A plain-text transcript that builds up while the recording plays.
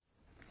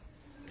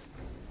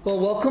Well,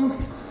 welcome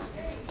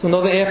to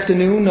another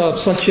afternoon of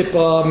Sonship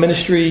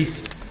Ministry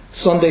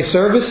Sunday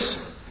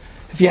service.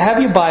 If you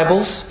have your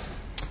Bibles,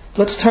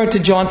 let's turn to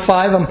John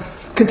 5. I'm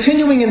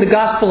continuing in the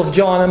Gospel of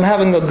John. I'm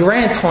having a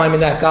grand time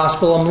in that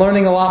Gospel. I'm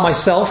learning a lot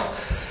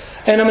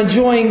myself, and I'm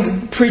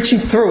enjoying preaching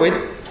through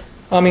it.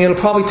 I mean, it'll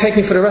probably take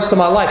me for the rest of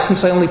my life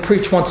since I only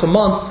preach once a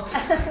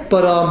month,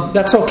 but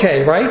that's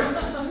okay, right?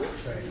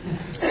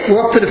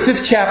 We're up to the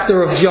 5th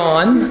chapter of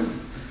John.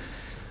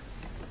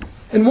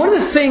 And one of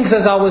the things,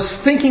 as I was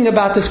thinking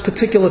about this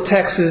particular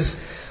text, is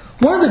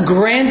one of the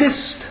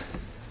grandest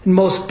and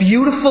most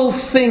beautiful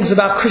things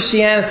about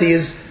Christianity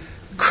is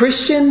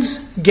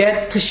Christians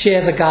get to share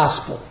the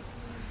gospel.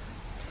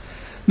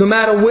 No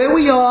matter where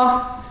we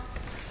are,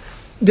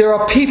 there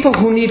are people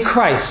who need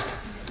Christ.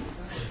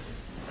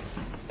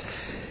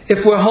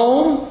 If we're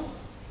home,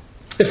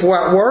 if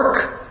we're at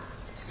work,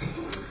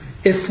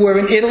 if we're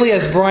in Italy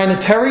as Brian and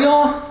Terry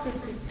are,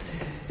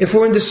 if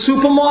we're in the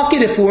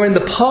supermarket, if we're in the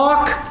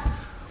park,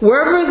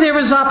 wherever there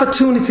is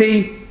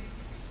opportunity,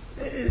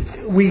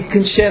 we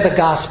can share the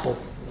gospel.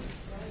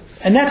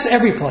 And that's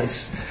every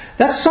place.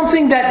 That's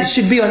something that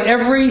should be on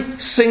every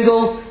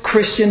single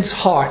Christian's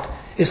heart,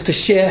 is to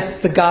share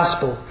the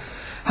gospel.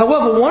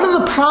 However, one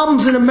of the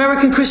problems in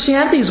American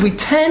Christianity is we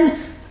tend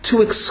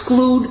to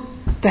exclude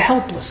the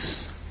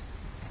helpless,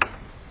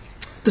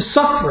 the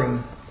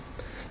suffering,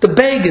 the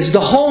beggars,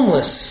 the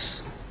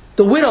homeless,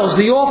 the widows,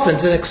 the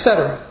orphans, and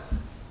etc.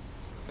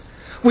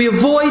 We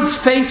avoid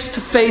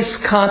face-to-face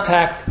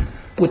contact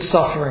with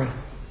suffering.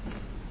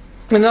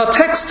 In our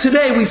text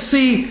today, we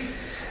see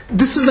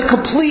this is the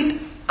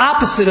complete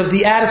opposite of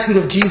the attitude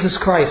of Jesus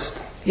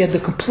Christ. He had the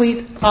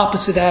complete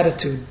opposite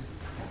attitude.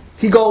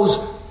 He goes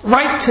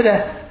right to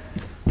the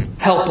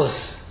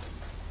helpless.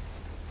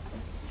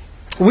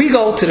 We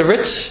go to the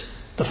rich,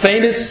 the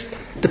famous,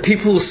 the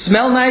people who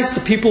smell nice,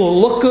 the people who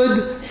look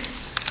good.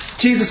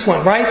 Jesus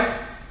went right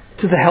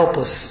to the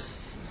helpless.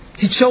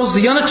 He chose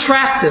the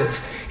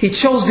unattractive. He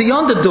chose the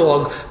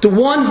underdog, the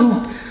one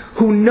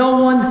who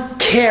no one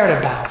cared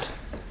about.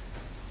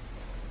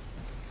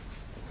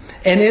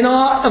 And in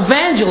our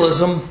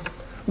evangelism,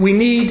 we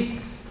need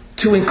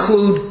to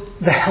include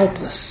the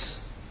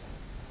helpless.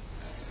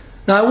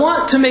 Now, I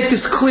want to make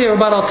this clear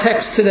about our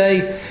text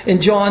today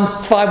in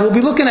John 5. We'll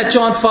be looking at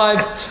John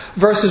 5,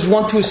 verses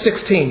 1 through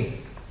 16.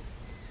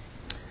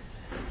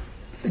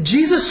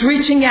 Jesus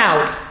reaching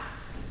out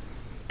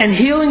and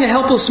healing a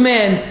helpless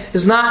man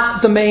is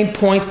not the main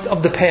point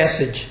of the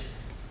passage.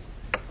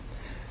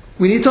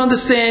 We need to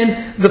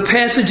understand the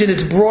passage in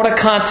its broader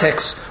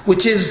context,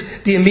 which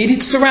is the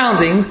immediate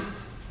surrounding.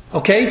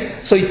 Okay?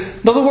 So,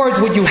 in other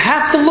words, what you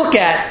have to look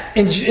at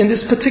in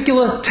this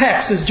particular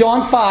text is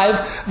John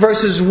 5,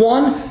 verses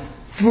 1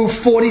 through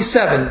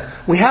 47.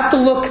 We have to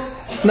look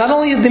not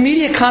only at the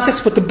immediate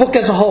context, but the book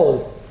as a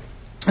whole.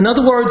 In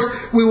other words,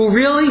 we will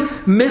really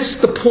miss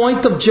the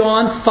point of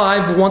John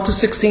 5, 1 to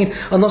 16,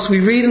 unless we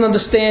read and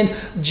understand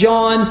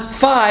John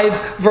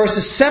 5,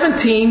 verses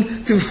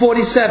 17 through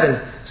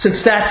 47,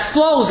 since that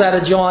flows out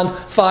of John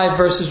 5,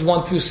 verses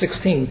 1 through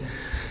 16.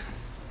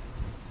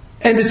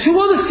 And the two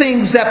other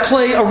things that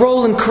play a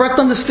role in correct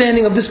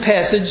understanding of this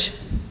passage,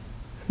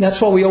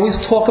 that's why we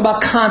always talk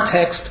about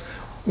context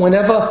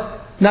whenever,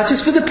 not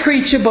just for the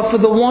preacher, but for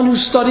the one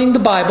who's studying the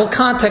Bible,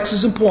 context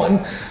is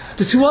important.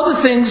 The two other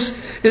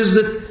things is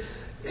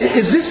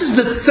this is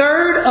the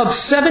third of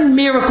 7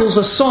 miracles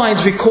or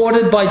signs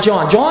recorded by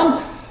John.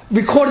 John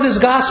recorded his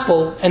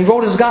gospel and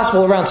wrote his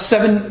gospel around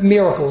 7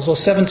 miracles or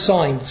 7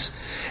 signs.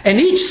 And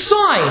each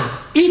sign,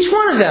 each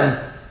one of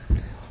them,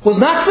 was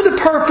not for the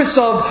purpose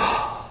of,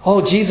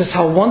 oh, Jesus,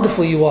 how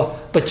wonderful you are.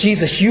 But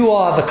Jesus, you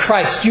are the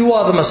Christ. You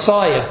are the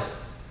Messiah.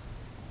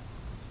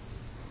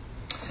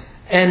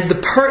 And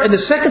the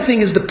second thing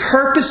is the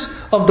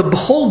purpose of the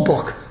whole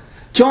book.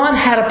 John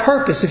had a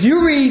purpose. If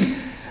you read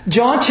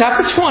John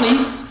chapter 20,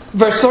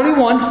 verse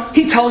 31,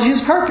 he tells you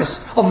his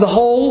purpose of the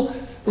whole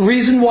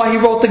reason why he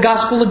wrote the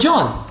Gospel of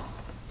John.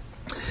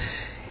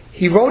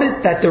 He wrote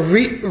it that the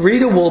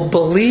reader will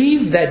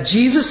believe that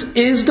Jesus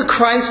is the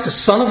Christ, the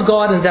Son of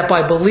God, and that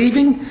by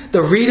believing,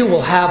 the reader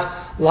will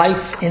have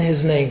life in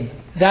his name.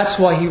 That's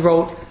why he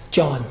wrote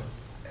John.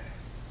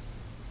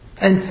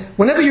 And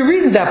whenever you're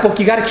reading that book,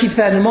 you got to keep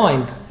that in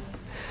mind.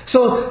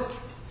 So,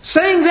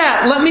 saying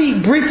that, let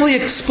me briefly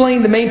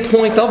explain the main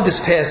point of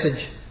this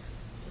passage.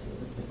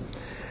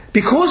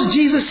 Because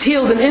Jesus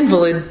healed an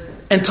invalid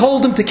and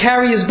told him to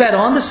carry his bed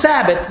on the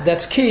Sabbath,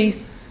 that's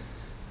key,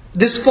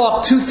 this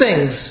sparked 2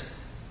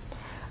 things.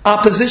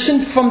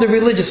 Opposition from the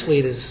religious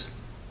leaders.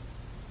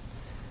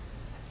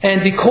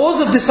 And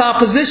because of this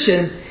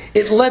opposition,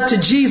 it led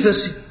to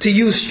Jesus to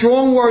use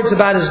strong words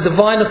about his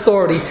divine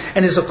authority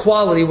and his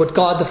equality with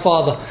God the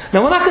Father.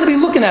 Now, we're not going to be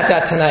looking at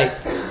that tonight,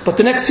 but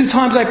the next 2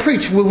 times I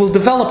preach, we will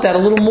develop that a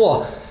little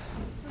more.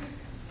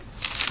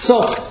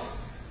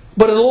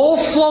 But it all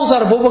flows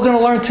out of what we're going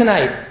to learn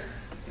tonight.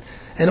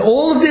 And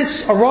all of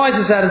this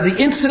arises out of the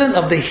incident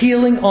of the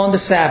healing on the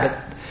Sabbath.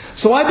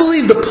 So I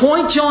believe the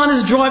point John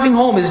is driving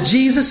home is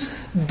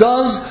Jesus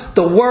does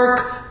the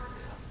work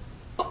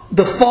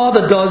the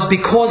Father does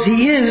because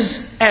He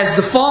is, as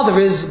the Father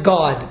is,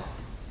 God.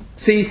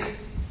 See,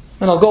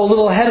 and I'll go a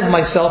little ahead of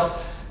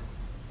myself,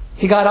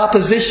 He got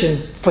opposition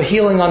for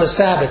healing on the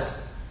Sabbath.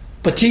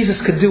 But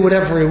Jesus could do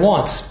whatever He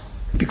wants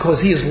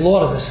because He is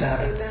Lord of the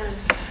Sabbath. Amen.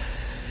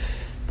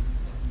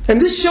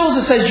 And this shows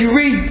us, as you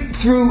read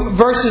through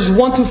verses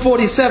 1 through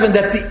 47,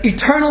 that the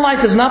eternal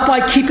life is not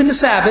by keeping the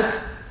Sabbath,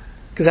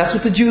 because that's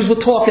what the Jews were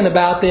talking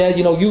about there.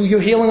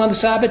 You're healing on the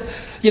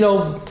Sabbath,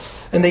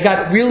 and they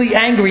got really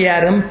angry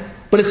at Him.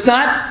 But it's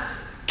not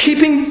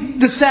keeping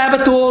the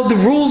Sabbath or the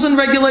rules and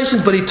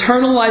regulations, but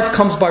eternal life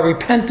comes by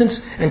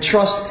repentance and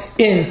trust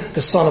in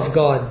the Son of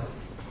God.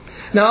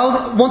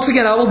 Now, once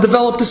again, I will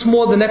develop this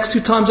more the next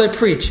 2 times I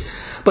preach.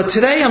 But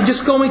today I'm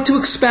just going to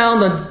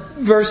expound on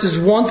verses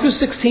 1 through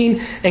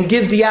 16 and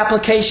give the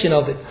application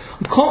of it.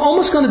 I'm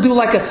almost going to do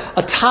like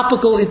a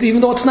topical,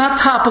 even though it's not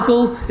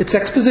topical, it's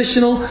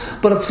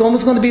expositional, but it's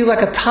almost going to be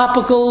like a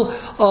topical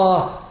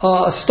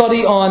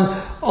study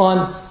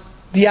on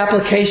the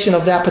application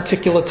of that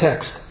particular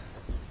text.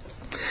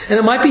 And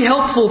it might be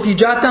helpful if you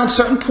jot down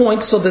certain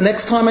points so the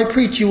next time I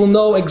preach you will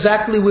know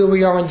exactly where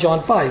we are in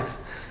John 5.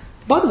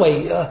 By the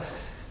way,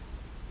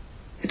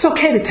 it's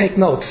okay to take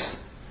notes.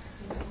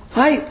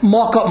 I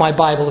mark up my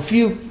Bible. If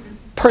you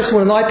person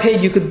with an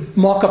iPad, you could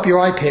mark up your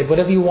iPad,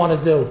 whatever you want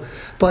to do.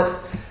 But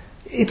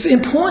it's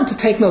important to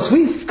take notes.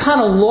 We've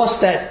kind of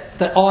lost that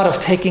art of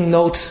taking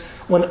notes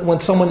when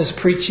someone is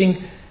preaching.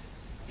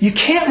 You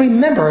can't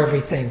remember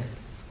everything.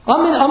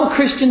 I'm a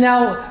Christian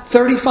now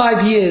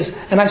 35 years,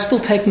 and I still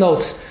take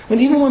notes.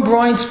 Even when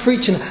Brian's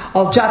preaching,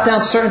 I'll jot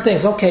down certain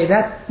things. Okay,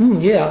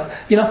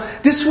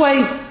 this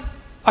way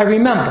I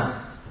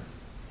remember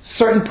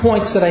certain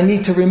points that I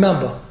need to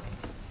remember.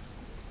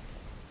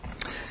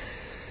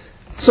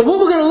 So what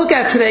we're going to look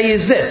at today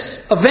is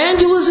this.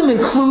 Evangelism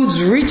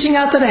includes reaching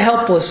out to the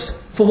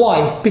helpless. For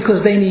why?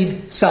 Because they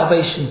need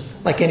salvation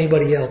like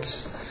anybody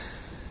else.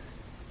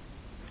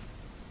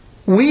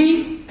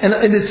 And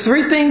there's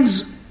 3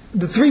 things,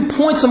 the 3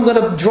 points I'm going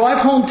to drive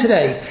home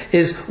today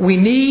is we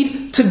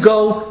need to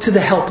go to the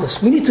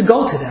helpless. We need to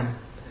go to them.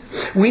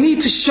 We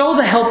need to show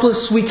the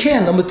helpless we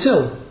can, number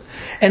 2.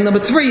 And number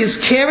 3 is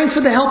caring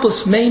for the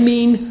helpless may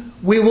mean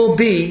we will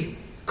be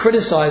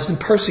criticized and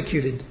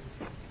persecuted.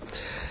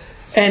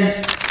 And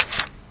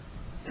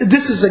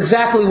this is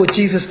exactly what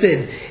Jesus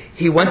did.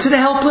 He went to the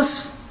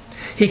helpless,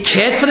 He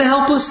cared for the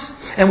helpless,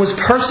 and was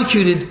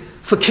persecuted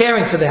for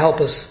caring for the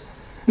helpless.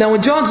 Now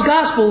in John's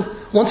Gospel,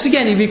 once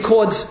again, he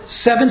records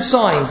 7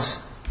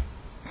 signs.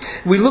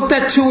 We looked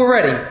at 2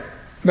 already.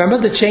 Remember,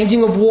 the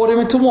changing of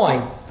water into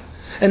wine,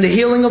 and the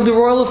healing of the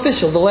royal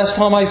official, the last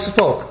time I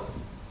spoke.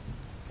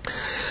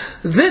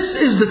 This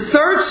is the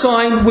 3rd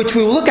sign, which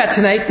we will look at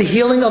tonight, the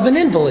healing of an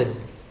invalid.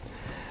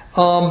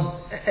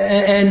 And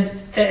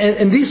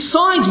these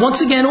signs,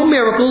 once again, or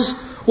miracles,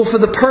 were for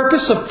the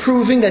purpose of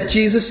proving that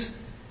Jesus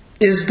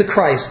is the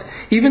Christ.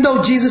 Even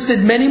though Jesus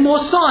did many more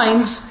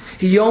signs,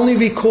 He only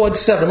records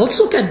 7. Let's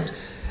look at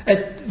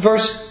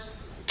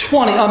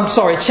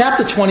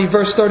chapter 20,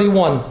 verse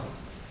 31.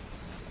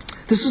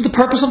 This is the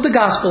purpose of the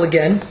gospel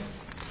again.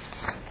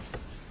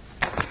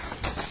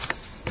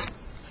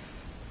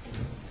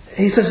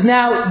 He says,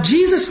 "Now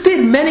Jesus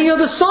did many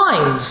other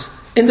signs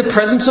in the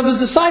presence of His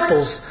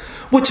disciples,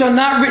 which are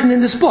not written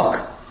in this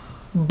book.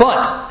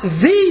 But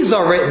these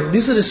are written,"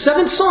 these are the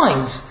 7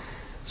 signs,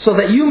 "so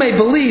that you may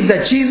believe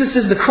that Jesus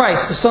is the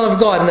Christ, the Son of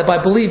God, and that by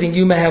believing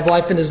you may have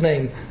life in His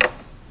name."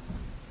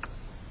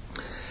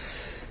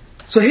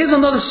 So here's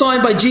another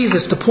sign by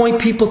Jesus to point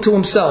people to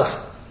Himself.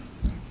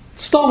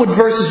 Start with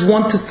verses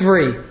 1 to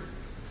 3.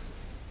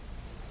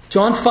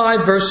 John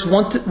 5, verses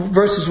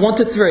 1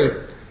 to 3.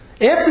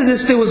 "After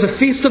this there was a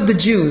feast of the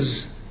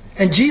Jews,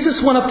 and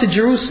Jesus went up to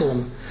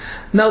Jerusalem.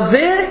 Now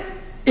there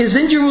is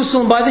in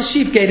Jerusalem by the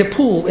sheep gate a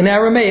pool in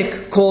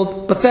Aramaic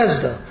called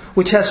Bethesda,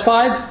 which has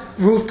 5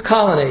 roofed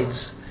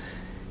colonnades.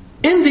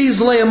 In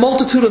these lay a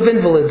multitude of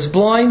invalids,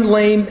 blind,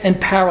 lame,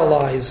 and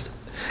paralyzed."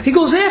 He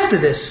goes after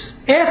this.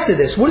 After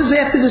this. What does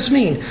after this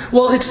mean?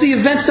 Well, it's the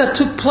events that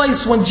took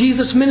place when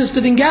Jesus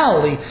ministered in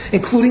Galilee,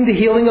 including the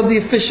healing of the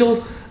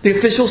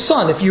official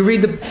son, if you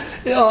read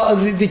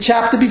the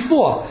chapter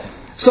before.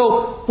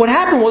 So what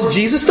happened was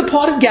Jesus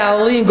departed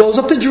Galilee and goes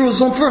up to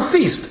Jerusalem for a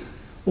feast.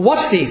 What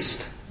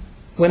feast?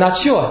 We're not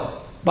sure.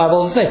 The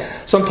Bible doesn't say.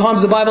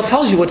 Sometimes the Bible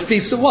tells you what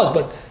feast it was,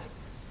 but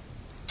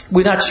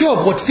we're not sure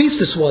of what feast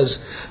this was.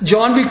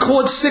 John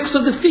records 6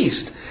 of the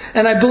feast.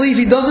 And I believe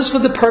he does this for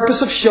the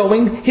purpose of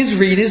showing his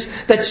readers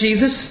that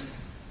Jesus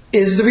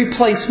is the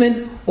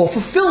replacement or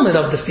fulfillment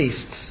of the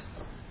feasts.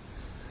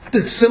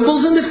 The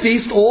symbols in the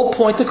feast all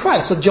point to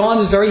Christ. So John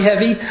is very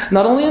heavy,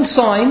 not only in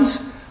signs,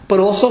 but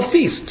also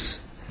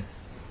feasts.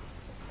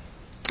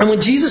 And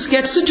when Jesus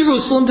gets to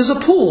Jerusalem, there's a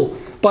pool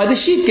by the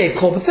sheep gate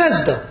called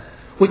Bethesda,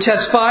 which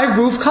has 5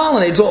 roof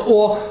colonnades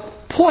or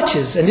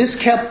porches, and this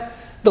kept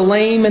the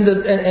lame and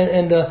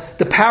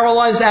the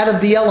paralyzed out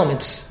of the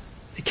elements.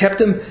 It kept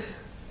them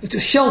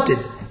sheltered.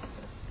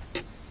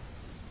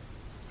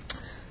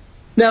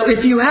 Now,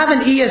 if you have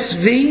an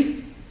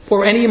ESV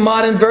or any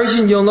modern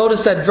version, you'll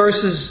notice that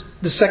verses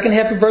the second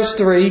half of verse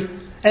 3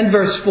 and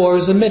verse 4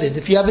 is omitted.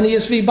 If you have an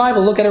ESV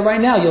Bible, look at it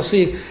right now. You'll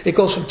see it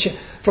goes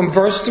from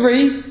verse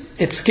 3,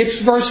 it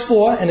skips verse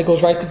 4, and it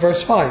goes right to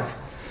verse 5.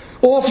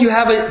 Or if you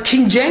have a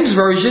King James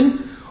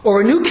Version,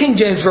 or a New King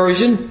James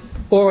Version,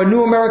 or a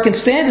New American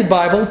Standard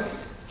Bible,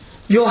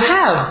 you'll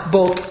have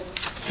both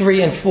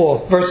 3 and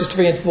 4, verses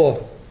 3 and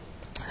 4.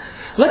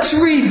 Let's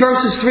read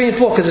verses 3 and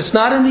 4, because it's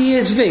not in the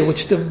ESV,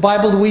 which the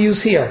Bible we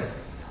use here.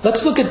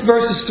 Let's look at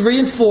verses 3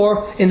 and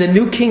 4 in the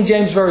New King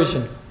James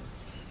Version.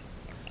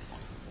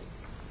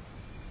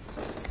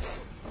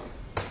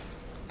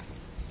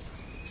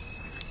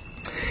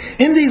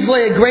 In these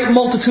lay a great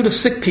multitude of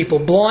sick people,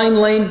 blind,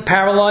 lame,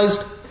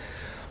 paralyzed,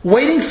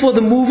 waiting for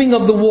the moving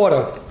of the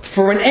water.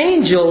 For an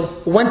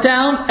angel went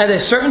down at a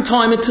certain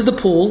time into the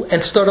pool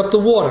and stirred up the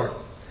water.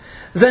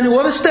 Then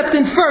whoever stepped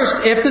in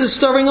first after the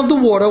stirring of the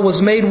water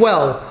was made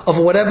well of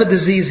whatever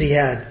disease he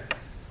had.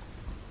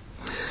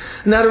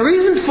 Now the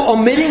reason for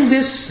omitting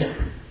this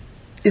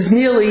is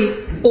nearly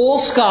all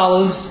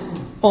scholars,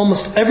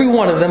 almost every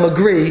one of them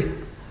agree,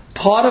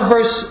 part of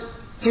verse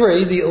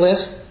 3, the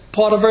last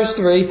part of verse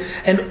 3,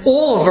 and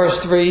all of verse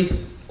 3,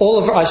 all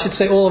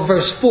of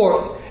verse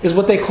 4 is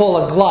what they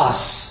call a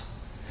gloss.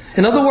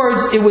 In other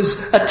words, it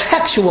was a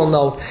textual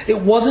note.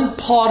 It wasn't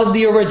part of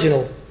the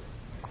original.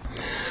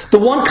 The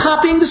one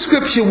copying the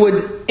scripture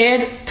would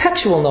add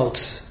textual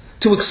notes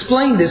to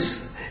explain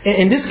this.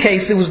 In this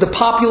case, it was the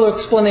popular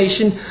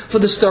explanation for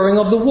the stirring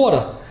of the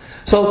water.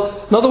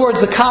 So, in other words,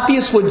 the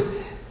copyist would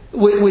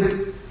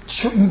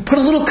put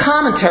a little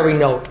commentary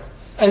note,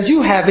 as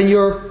you have in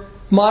your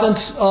modern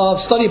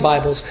study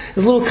Bibles.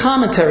 There's a little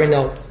commentary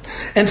note.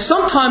 And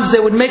sometimes they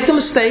would make the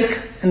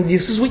mistake, and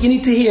this is what you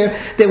need to hear,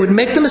 they would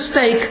make the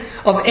mistake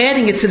of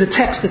adding it to the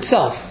text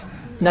itself.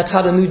 And that's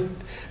how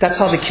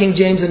the King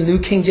James and the New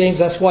King James,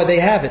 that's why they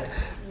have it.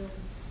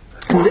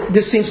 And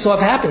this seems to have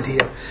happened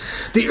here.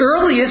 The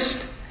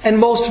earliest and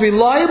most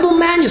reliable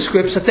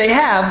manuscripts that they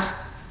have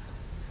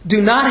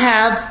do not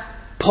have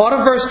part of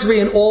verse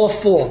 3 and all of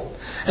 4.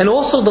 And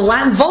also the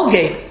Latin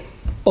Vulgate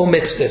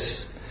omits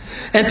this.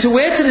 And to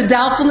add to the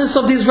doubtfulness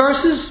of these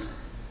verses,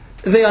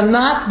 they are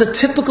not the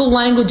typical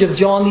language of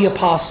John the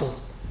Apostle.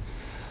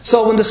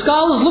 So when the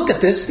scholars look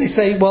at this, they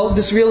say, well,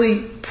 this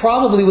really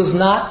probably was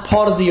not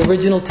part of the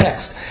original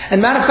text.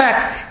 And matter of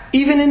fact,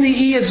 even in the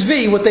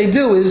ESV, what they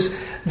do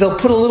is they'll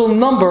put a little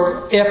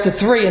number after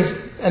 3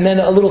 and then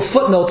a little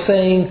footnote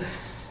saying,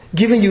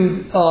 giving you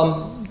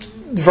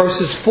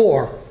verses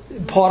 4,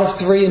 part of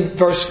 3 and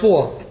verse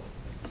 4.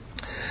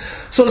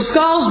 So the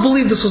scholars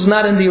believe this was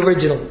not in the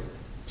original.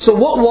 So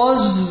what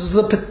was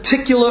the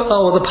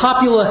the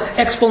popular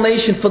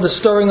explanation for the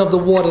stirring of the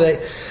water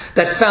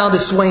that found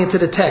its way into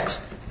the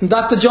text? And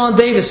Dr. John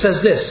Davis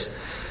says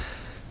this: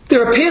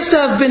 there appears to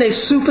have been a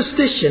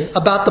superstition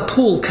about the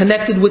pool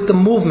connected with the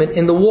movement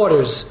in the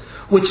waters,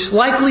 which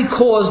likely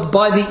caused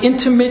by the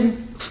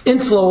intermittent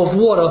inflow of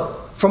water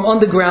from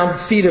underground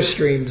feeder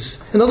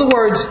streams. In other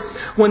words,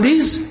 when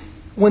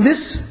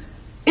this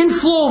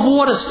inflow of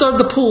water stirred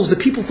the pools, the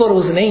people thought it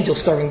was an angel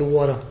stirring the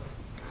water.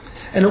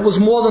 And it was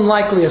more than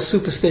likely a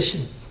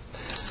superstition.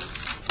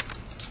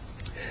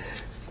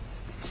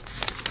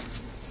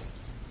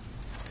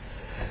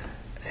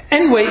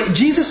 Anyway,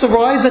 Jesus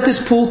arrives at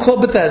this pool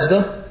called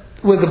Bethesda,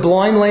 where the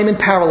blind, lame, and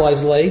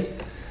paralyzed lay.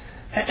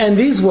 And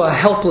these were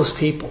helpless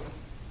people.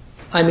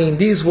 I mean,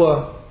 these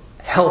were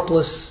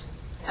helpless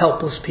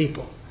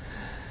people.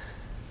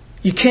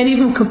 You can't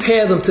even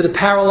compare them to the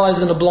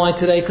paralyzed and the blind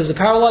today, because the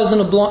paralyzed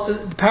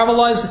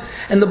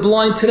and the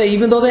blind today,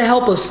 even though they're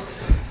helpless,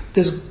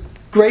 there's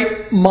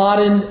great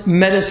modern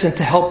medicine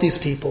to help these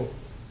people.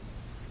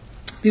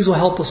 These were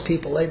helpless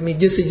people. I mean,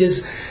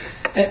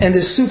 and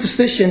this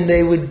superstition,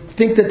 they would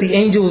think that the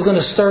angel was going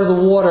to stir the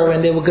water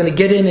and they were going to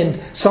get in and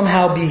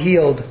somehow be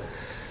healed.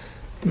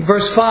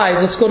 Verse 5,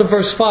 let's go to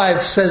verse 5,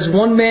 says,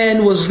 one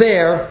man was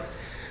there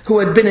who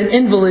had been an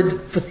invalid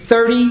for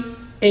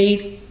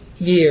 38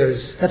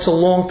 years. That's a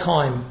long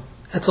time.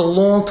 That's a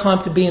long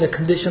time to be in a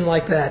condition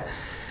like that.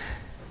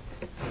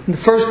 And the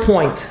first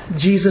point,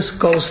 Jesus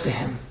goes to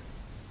him.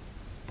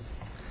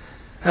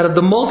 Out of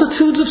the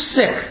multitudes of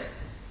sick,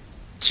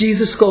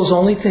 Jesus goes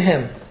only to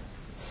him.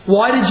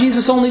 Why did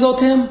Jesus only go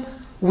to him?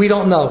 We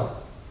don't know.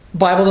 The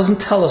Bible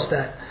doesn't tell us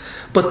that.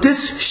 But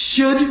this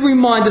should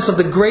remind us of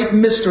the great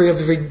mystery of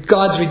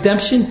God's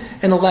redemption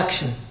and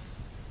election.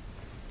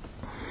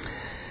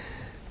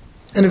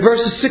 And in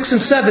verses 6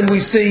 and 7 we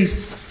see,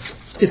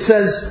 it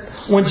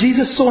says, when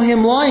Jesus saw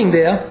him lying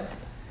there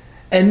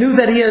and knew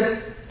that he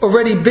had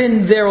already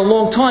been there a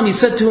long time, he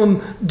said to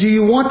him, do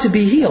you want to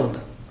be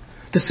healed?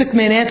 The sick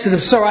man answered him,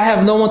 sir, I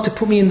have no one to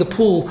put me in the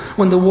pool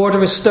when the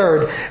water is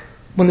stirred.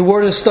 When the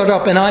water is stirred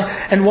up,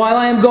 and while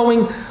I am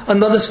going,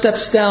 another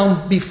steps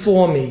down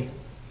before me.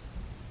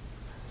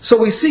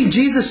 So we see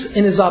Jesus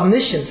in his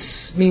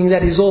omniscience, meaning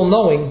that he's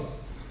all-knowing,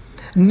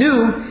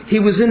 knew he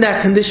was in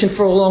that condition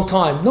for a long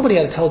time. Nobody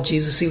had to tell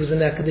Jesus he was in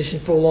that condition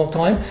for a long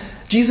time.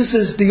 Jesus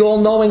is the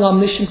all-knowing,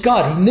 omniscient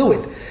God. He knew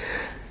it.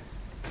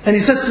 And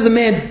he says to the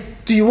man,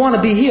 do you want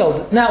to be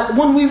healed? Now,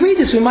 when we read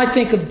this, we might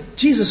think of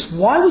Jesus,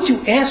 why would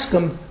you ask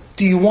him,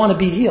 do you want to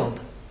be healed?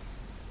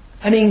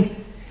 I mean,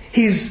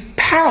 he's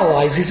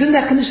paralyzed. He's in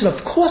that condition.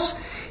 Of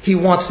course he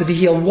wants to be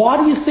healed. Why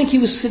do you think he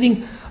was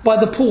sitting by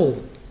the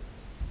pool?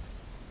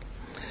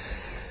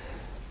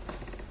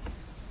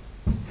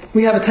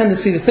 We have a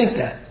tendency to think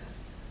that.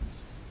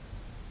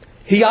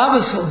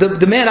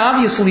 The man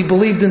obviously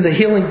believed in the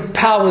healing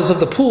powers of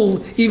the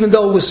pool, even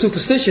though it was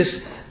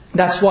superstitious.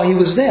 That's why he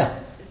was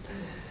there.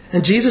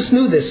 And Jesus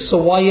knew this,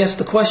 so why he asked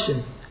the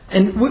question.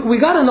 And we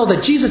got to know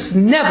that Jesus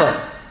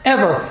never,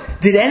 ever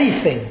did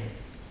anything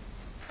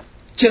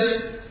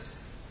just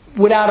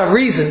without a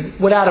reason,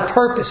 without a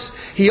purpose.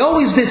 He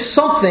always did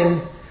something,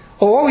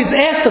 or always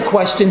asked a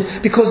question,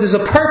 because there's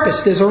a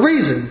purpose, there's a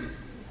reason.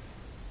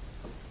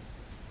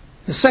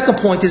 The second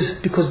point is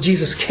because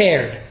Jesus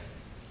cared.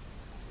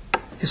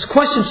 His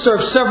question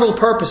served several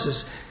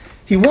purposes.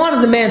 He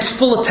wanted the man's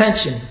full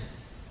attention.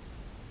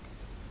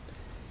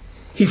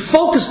 He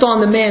focused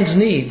on the man's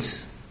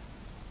needs.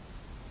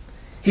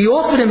 He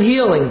offered him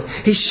healing.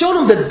 He showed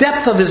him the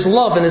depth of his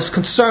love and his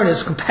concern,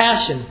 his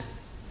compassion.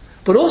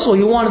 But also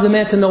he wanted the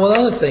man to know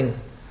another thing.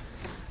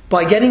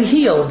 By getting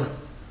healed,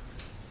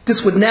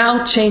 this would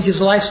now change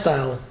his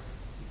lifestyle.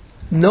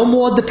 No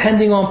more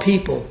depending on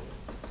people.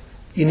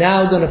 You're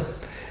now going to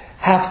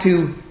have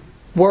to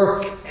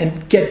work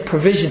and get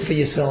provision for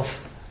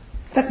yourself.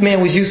 That man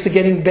was used to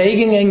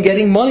begging and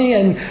getting money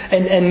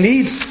and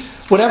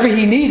needs whatever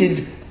he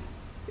needed.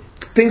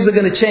 Things are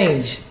going to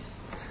change.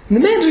 And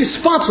the man's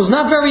response was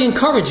not very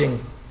encouraging.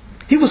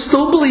 He was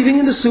still believing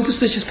in the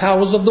superstitious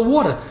powers of the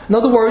water. In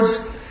other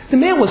words, the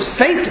man was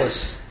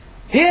faithless.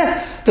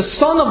 Here, the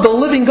Son of the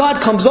living God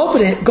comes over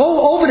to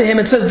him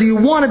and says, do you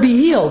want to be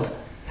healed?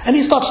 And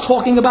he starts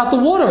talking about the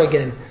water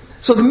again.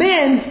 So the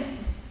man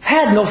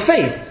had no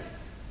faith.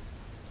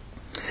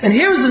 And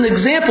here's an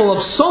example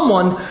of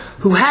someone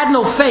who had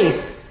no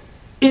faith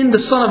in the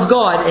Son of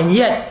God, and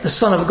yet the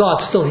Son of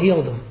God still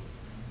healed him.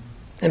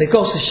 And it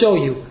goes to show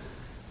you,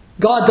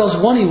 God does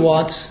what he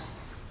wants,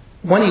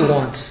 when he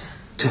wants,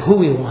 to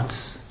who he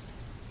wants.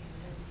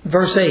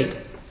 Verse 8,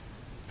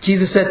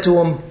 Jesus said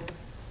to him,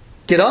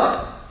 get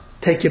up,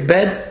 take your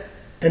bed,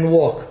 and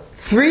walk.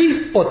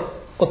 3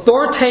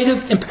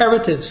 authoritative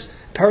imperatives.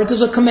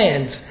 Imperatives are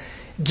commands.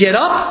 Get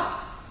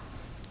up,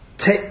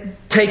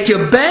 take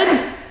your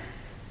bed,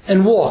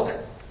 and walk.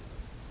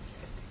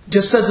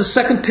 Just as the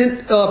second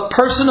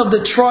person of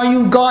the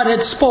triune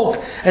Godhead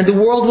spoke and the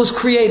world was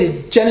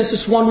created.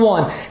 Genesis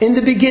 1:1. In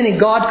the beginning,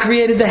 God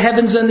created the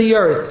heavens and the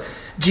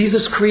earth.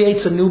 Jesus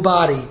creates a new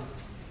body.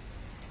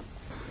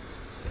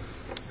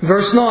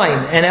 Verse 9.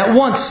 And at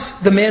once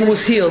the man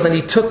was healed, and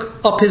he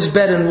took up his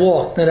bed and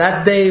walked. Now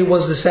that day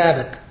was the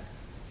Sabbath.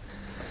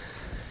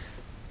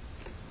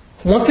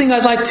 One thing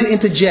I'd like to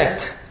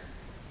interject.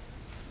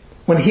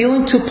 When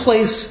healing took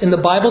place in the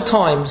Bible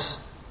times,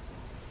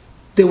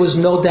 there was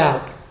no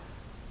doubt.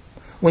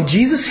 When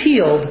Jesus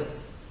healed,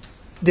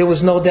 there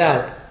was no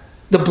doubt.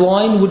 The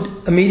blind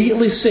would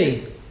immediately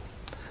see.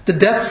 The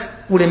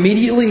deaf would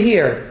immediately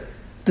hear.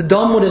 The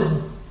dumb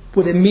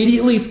would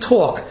immediately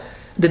talk.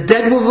 The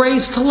dead were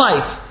raised to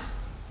life.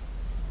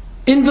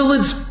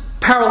 Invalids,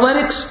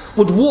 paralytics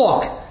would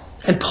walk.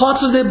 And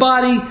parts of their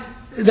body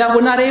that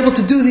were not able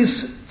to do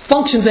these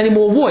functions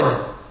anymore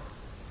would.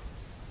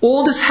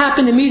 All this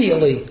happened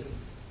immediately.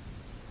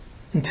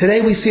 And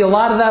today we see a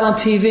lot of that on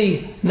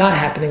TV, not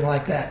happening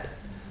like that.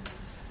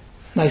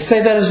 And I say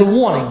that as a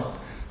warning,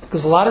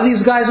 because a lot of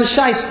these guys are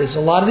shysters.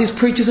 A lot of these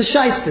preachers are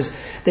shysters.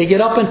 They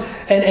get up and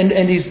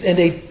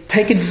they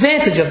take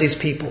advantage of these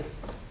people.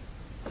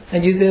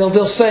 And they'll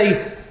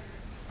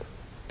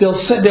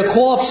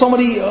call up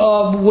somebody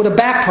with a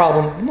back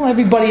problem. Well,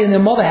 everybody and their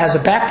mother has a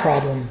back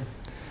problem.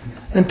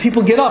 And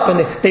people get up and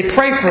they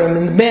pray for him,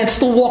 and the man's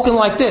still walking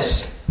like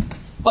this.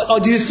 Oh,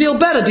 do you feel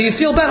better? Do you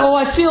feel better? Oh,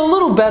 I feel a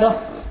little better.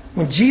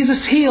 When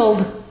Jesus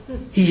healed,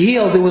 he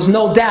healed. There was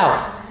no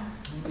doubt.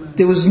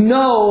 There was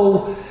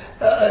no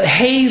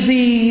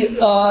hazy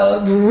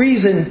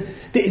reason.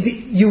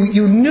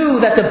 You knew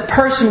that the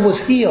person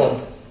was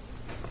healed.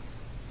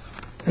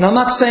 And I'm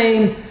not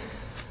saying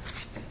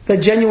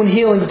that genuine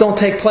healings don't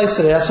take place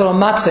today. That's what I'm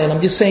not saying.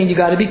 I'm just saying you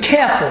got to be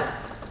careful.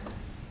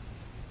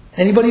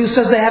 Anybody who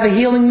says they have a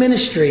healing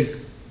ministry,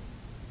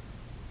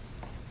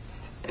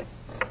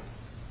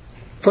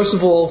 first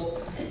of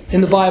all, in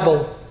the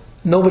Bible,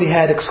 nobody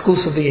had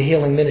exclusively a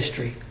healing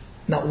ministry.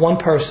 Not one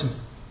person.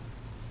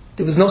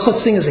 There was no such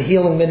thing as a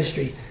healing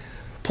ministry.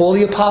 Paul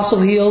the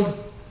Apostle healed,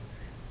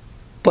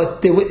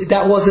 but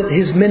that wasn't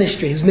his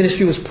ministry. His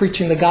ministry was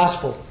preaching the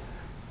gospel.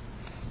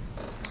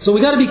 So we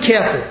got to be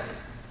careful.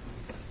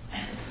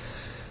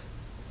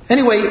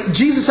 Anyway,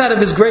 Jesus, out of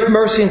his great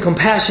mercy and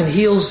compassion,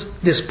 heals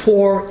this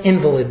poor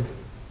invalid.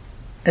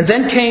 And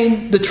then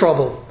came the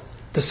trouble.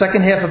 The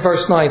second half of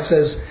verse 9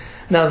 says,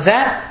 now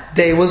that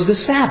day was the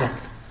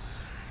Sabbath.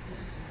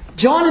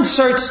 John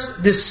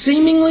inserts this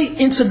seemingly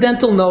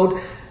incidental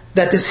note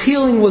that this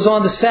healing was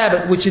on the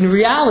Sabbath, which in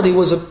reality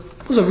was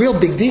a real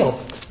big deal.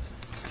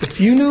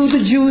 If you knew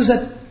the Jews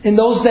in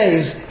those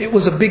days, it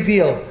was a big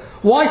deal.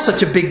 Why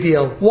such a big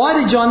deal? Why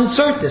did John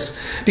insert this?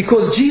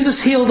 Because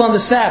Jesus healed on the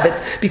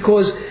Sabbath,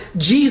 because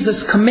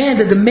Jesus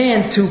commanded the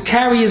man to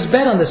carry his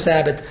bed on the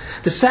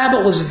Sabbath. The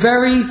Sabbath was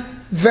very,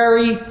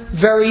 very,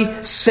 very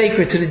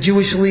sacred to the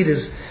Jewish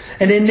leaders.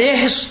 And in their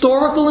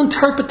historical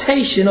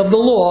interpretation of the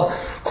law,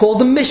 called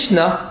the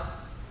Mishnah,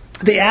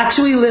 they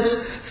actually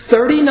list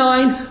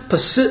 39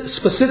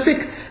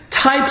 specific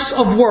types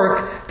of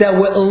work that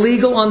were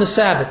illegal on the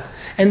Sabbath.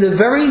 And the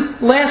very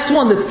last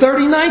one, the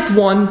 39th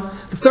one,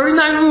 the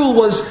 39th rule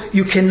was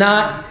you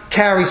cannot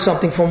carry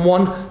something from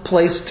one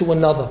place to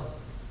another.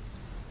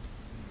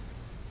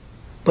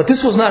 But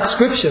this was not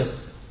Scripture.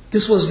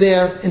 This was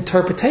their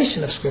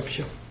interpretation of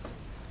Scripture.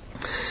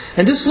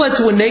 And this led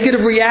to a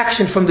negative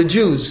reaction from the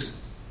Jews.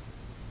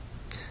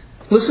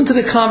 Listen to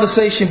the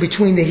conversation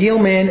between the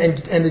healed man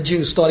and the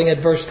Jews, starting at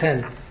verse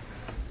 10.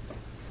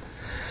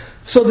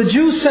 So the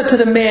Jews said to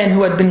the man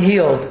who had been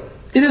healed,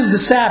 "It is the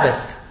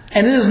Sabbath,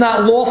 and it is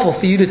not lawful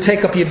for you to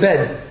take up your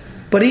bed."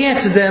 But he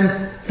answered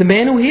them, "The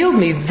man who healed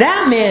me,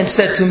 that man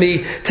said to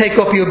me, 'Take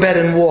up your bed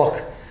and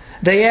walk.'"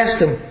 They asked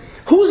him,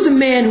 "Who is the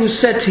man who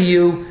said to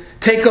you,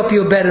 'Take up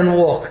your bed and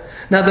walk'?"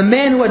 Now the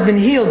man who had been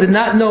healed did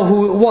not know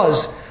who it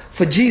was,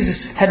 for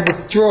Jesus had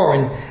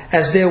withdrawn,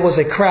 as there was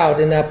a crowd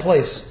in that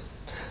place.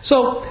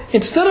 So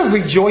instead of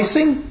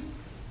rejoicing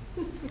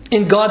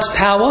in God's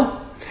power,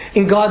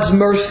 in God's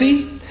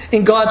mercy,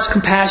 in God's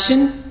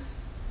compassion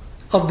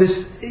of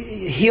this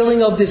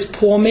healing of this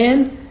poor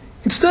man,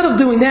 instead of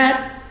doing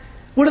that,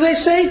 what do they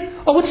say?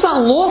 "Oh, it's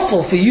not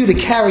lawful for you to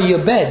carry your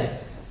bed."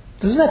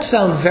 Doesn't that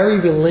sound very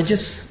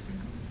religious?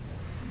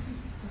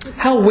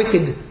 How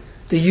wicked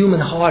the human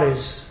heart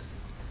is.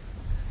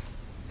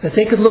 That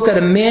they could look at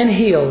a man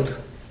healed,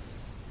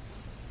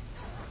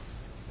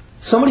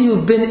 somebody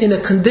who'd been in a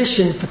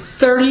condition for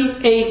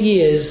 38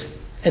 years,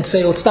 and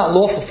say, "Oh, it's not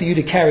lawful for you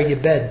to carry your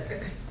bed."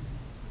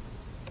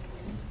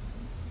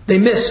 They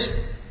missed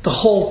the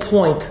whole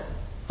point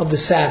of the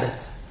Sabbath.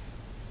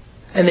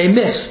 And they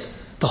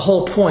missed the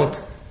whole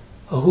point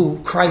of who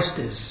Christ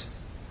is.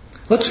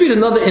 Let's read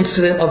another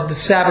incident of the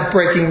Sabbath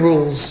breaking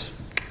rules.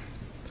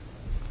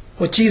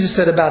 What Jesus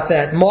said about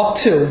that. Mark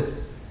 2,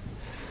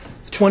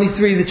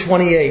 23 to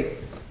 28.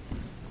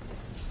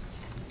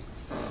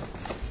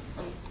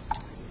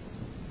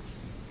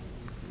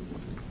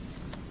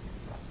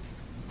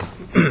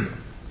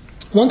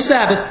 One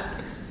Sabbath,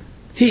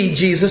 he,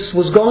 Jesus,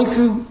 was going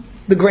through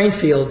the grain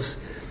fields.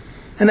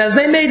 And as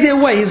they made their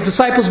way, his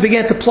disciples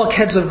began to pluck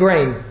heads of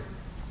grain.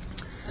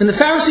 And the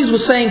Pharisees were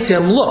saying to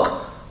him, "Look,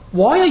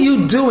 why are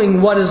you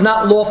doing what is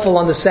not lawful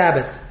on the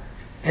Sabbath?"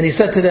 And he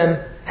said to them,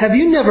 "Have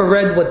you never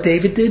read what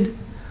David did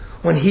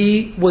when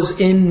he was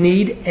in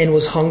need and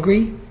was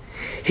hungry?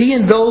 He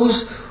and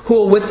those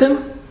who were with him?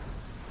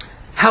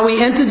 How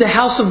he entered the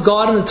house of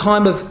God in the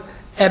time of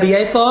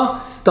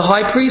Abiathar, the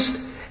high priest,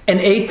 and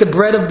ate the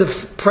bread of the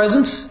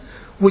presence,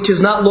 which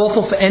is not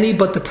lawful for any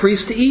but the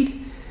priest to eat,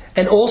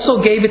 and also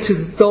gave it to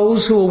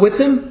those who were with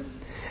him?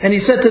 And he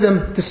said to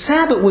them, the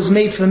Sabbath was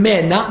made for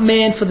man, not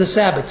man for the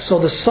Sabbath. So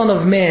the Son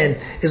of Man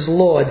is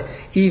Lord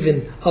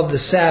even of the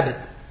Sabbath."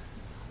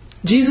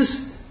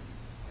 Jesus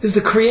is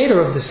the creator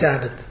of the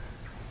Sabbath.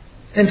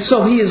 And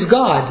so he is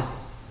God.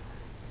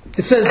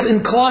 It says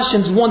in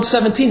Colossians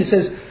 1:17, it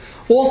says,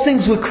 all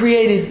things were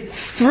created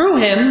through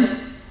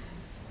him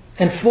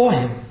and for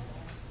him.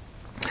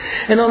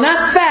 And on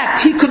that fact,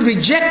 he could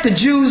reject the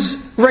Jews'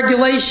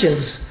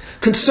 regulations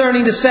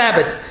concerning the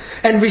Sabbath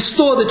and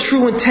restore the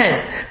true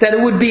intent, that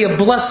it would be a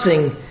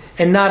blessing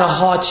and not a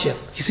hardship.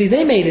 You see,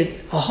 they made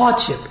it a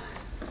hardship.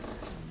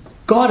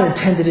 God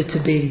intended it to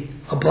be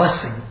a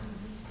blessing,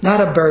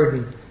 not a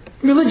burden.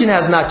 Religion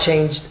has not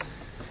changed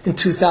in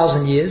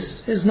 2,000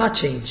 years. It has not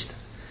changed.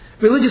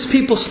 Religious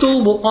people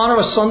still will honor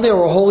a Sunday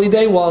or a holy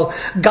day while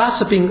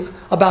gossiping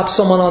about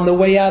someone on the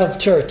way out of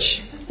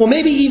church, or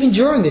maybe even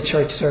during the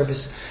church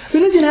service.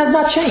 Religion has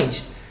not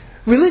changed.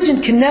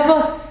 Religion can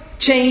never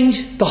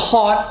change the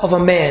heart of a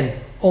man.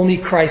 Only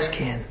Christ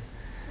can.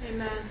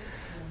 Amen.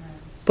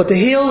 But the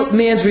healed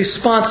man's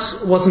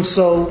response wasn't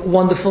so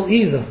wonderful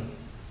either.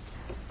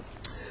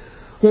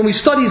 When we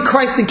studied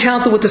Christ's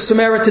encounter with the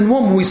Samaritan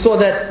woman, we saw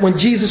that when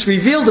Jesus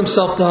revealed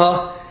himself to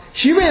her,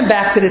 she ran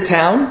back to the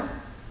town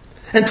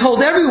and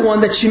told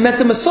everyone that she met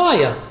the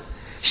Messiah.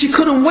 She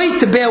couldn't wait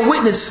to bear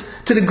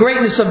witness to the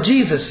greatness of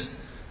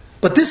Jesus.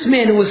 But this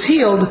man who was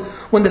healed,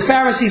 when the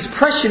Pharisees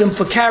pressured him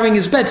for carrying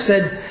his bed,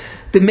 said,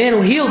 the man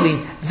who healed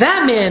me,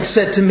 that man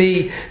said to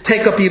me,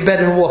 take up your bed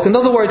and walk. In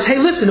other words, hey,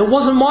 listen, it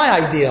wasn't my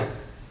idea.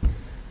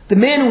 The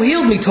man who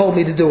healed me told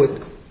me to do it.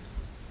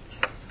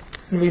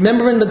 And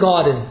remember in the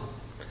garden,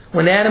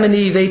 when Adam and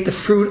Eve ate the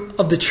fruit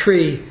of the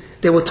tree,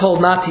 they were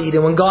told not to eat.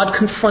 And when God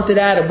confronted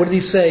Adam, what did he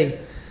say?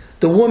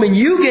 The woman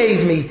you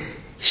gave me,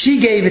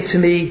 she gave it to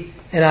me,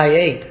 and I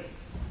ate.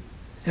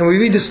 And we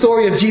read the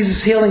story of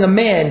Jesus healing a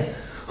man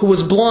who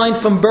was blind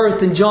from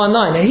birth in John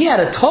 9. Now, he had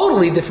a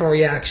totally different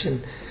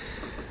reaction.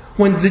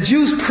 When the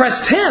Jews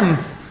pressed him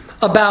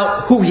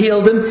about who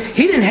healed him,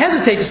 he didn't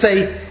hesitate to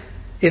say,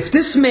 if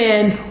this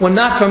man were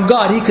not from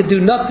God, he could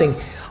do nothing.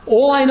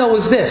 All I know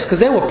is this, because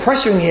they were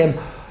pressuring him,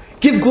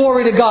 give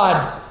glory to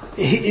God.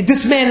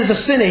 This man is a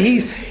sinner. He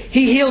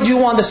healed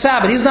you on the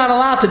Sabbath. He's not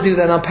allowed to do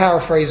that. I'm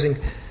paraphrasing.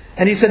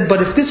 And he said,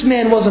 but if this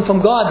man wasn't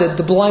from God,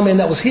 the blind man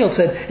that was healed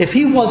said, if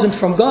he wasn't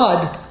from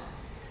God,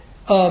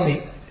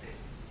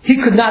 he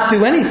could not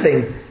do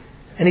anything.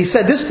 And he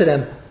said this to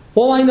them,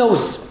 all I know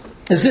is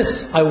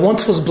this, I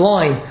once was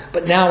blind,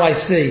 but now I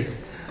see.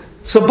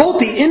 So both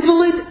the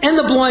invalid and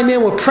the blind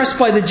man were pressed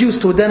by the Jews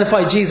to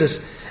identify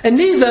Jesus. And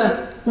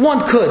neither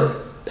one could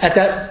at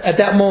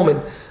that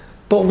moment.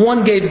 But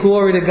one gave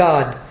glory to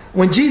God.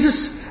 When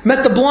Jesus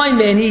met the blind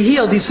man he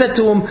healed, he said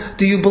to him,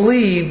 do you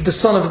believe in the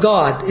Son of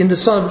God?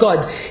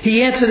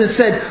 He answered and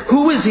said,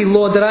 who is he,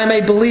 Lord, that I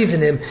may believe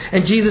in him?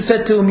 And Jesus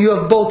said to him, you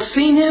have both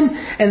seen him,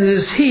 and it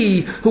is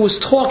he who is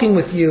talking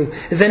with you.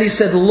 And then he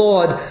said,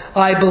 Lord,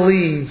 I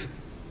believe.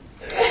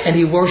 And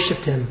he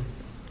worshipped him.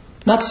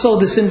 Not so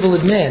this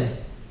invalid man.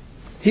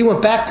 He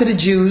went back to the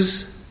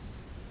Jews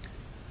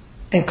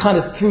and kind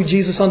of threw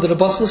Jesus under the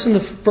bus. Listen to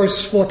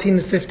verses 14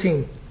 and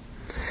 15.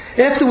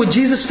 Afterward,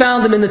 Jesus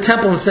found him in the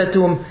temple and said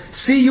to him,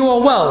 see, you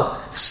are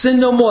well. Sin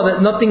no more, that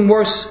nothing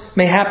worse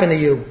may happen to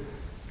you.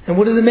 And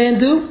what did the man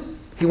do?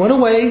 He went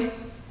away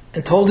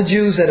and told the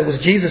Jews that it was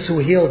Jesus who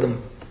healed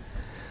him.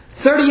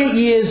 38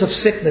 years of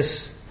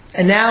sickness,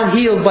 and now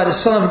healed by the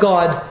Son of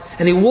God.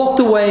 And he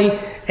walked away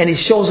and he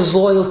shows his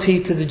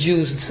loyalty to the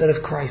Jews instead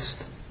of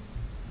Christ.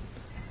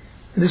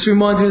 And this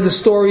reminds me of the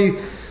story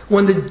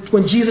when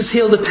Jesus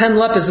healed the 10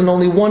 lepers and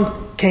only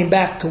one came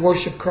back to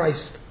worship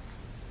Christ.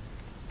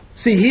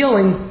 See,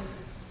 healing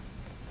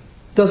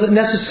doesn't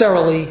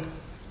necessarily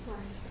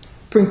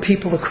bring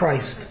people to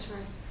Christ. That's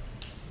right.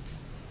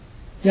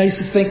 Yeah, I used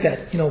to think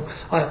that,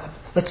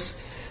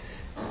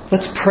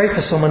 let's pray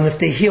for someone. If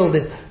they healed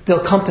it,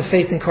 they'll come to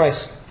faith in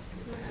Christ.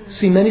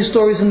 See, many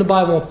stories in the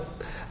Bible,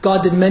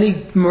 God did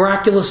many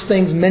miraculous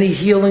things, many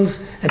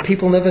healings, and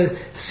people never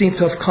seem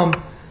to have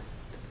come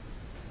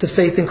to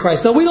faith in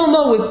Christ. Now, we don't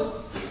know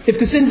if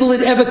this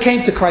invalid ever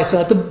came to Christ or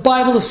not. The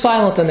Bible is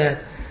silent on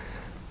that.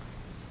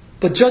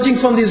 But judging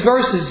from these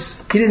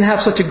verses, he didn't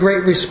have such a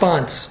great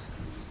response.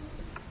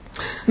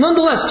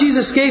 Nonetheless,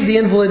 Jesus gave the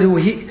invalid who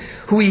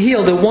he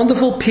healed a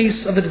wonderful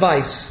piece of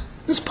advice.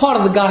 This is part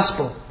of the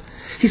gospel.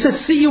 He said,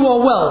 see, you are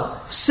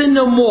well. Sin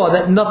no more,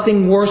 that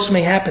nothing worse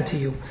may happen to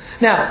you.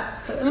 Now,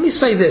 let me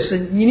say this,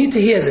 and you need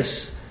to hear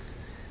this.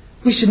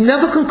 We should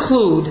never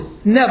conclude,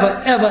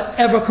 never, ever,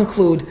 ever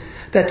conclude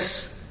that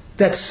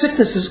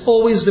sickness is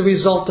always the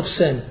result of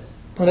sin.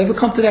 Don't ever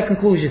come to that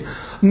conclusion.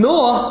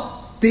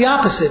 Nor the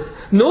opposite.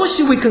 Nor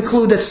should we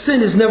conclude that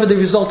sin is never the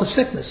result of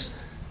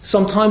sickness.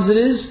 Sometimes it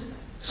is,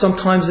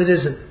 sometimes it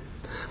isn't.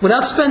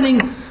 Without spending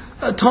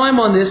time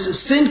on this,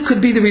 sin could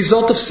be the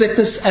result of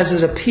sickness as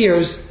it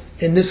appears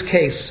in this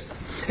case.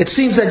 It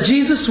seems that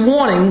Jesus'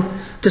 warning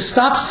to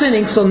stop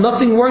sinning so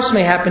nothing worse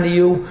may happen to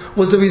you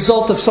was the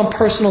result of some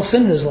personal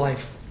sin in his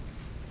life.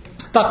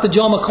 Dr.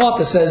 John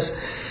MacArthur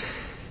says,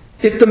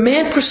 if the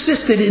man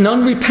persisted in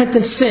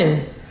unrepentant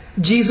sin,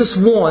 Jesus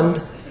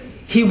warned,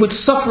 he would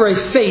suffer a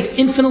fate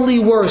infinitely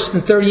worse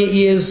than 38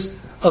 years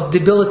of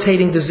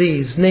debilitating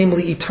disease,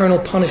 namely eternal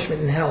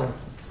punishment in hell.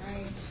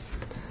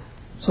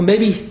 So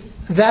maybe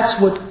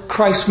that's what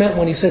Christ meant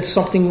when he said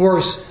something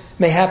worse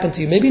may happen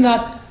to you. Maybe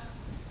not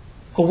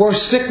a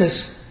worse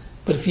sickness,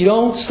 but if you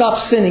don't stop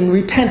sinning,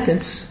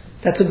 repentance,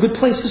 that's a good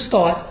place to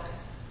start.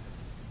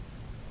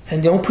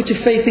 And don't put your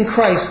faith in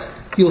Christ,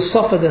 you'll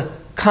suffer the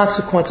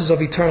consequences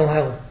of eternal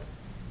hell.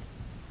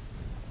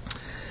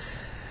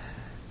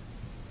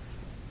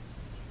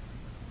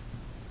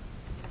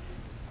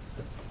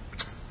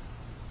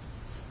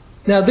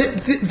 Now,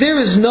 there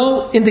is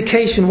no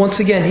indication, once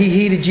again, he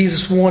heeded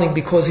Jesus' warning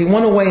because he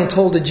went away and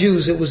told the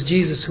Jews it was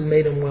Jesus who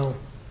made him well.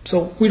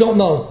 So we don't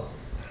know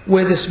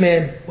where this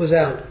man was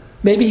at.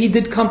 Maybe he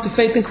did come to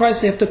faith in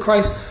Christ after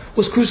Christ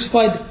was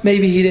crucified.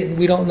 Maybe he didn't.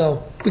 We don't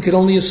know. We could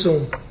only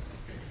assume.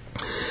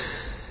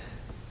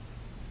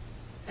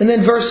 And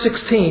then verse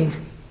 16.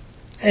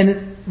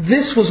 And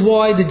this was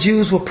why the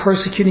Jews were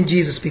persecuting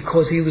Jesus,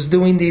 because he was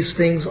doing these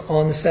things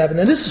on the Sabbath.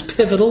 Now this is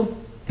pivotal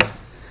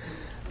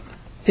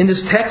in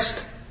this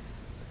text.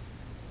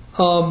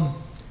 And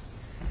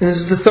this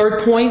is the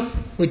third point,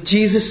 where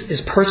Jesus is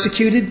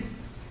persecuted.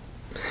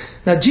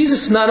 Now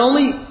Jesus not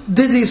only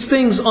did these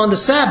things on the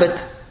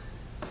Sabbath,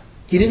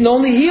 he didn't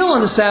only heal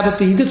on the Sabbath,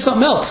 but he did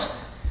something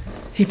else.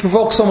 He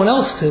provoked someone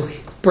else to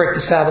break the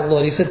Sabbath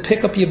law. He said,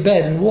 pick up your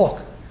bed and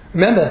walk.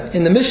 Remember,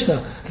 in the Mishnah,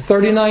 the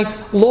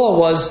 39th law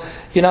was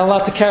you're not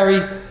allowed to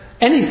carry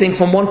anything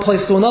from one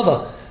place to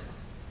another.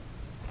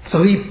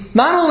 So he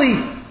not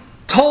only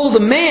told the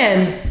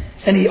man,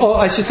 and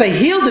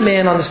healed the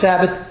man on the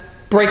Sabbath,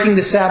 breaking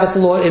the Sabbath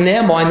law in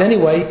their mind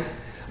anyway,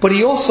 but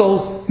he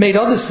also made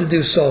others to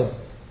do so.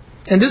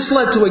 And this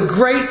led to a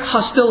great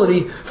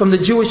hostility from the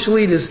Jewish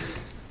leaders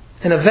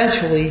and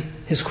eventually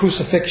his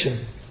crucifixion.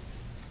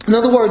 In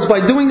other words,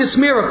 by doing this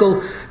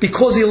miracle,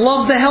 because he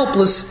loved the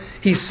helpless,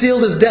 he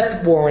sealed his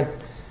death warrant.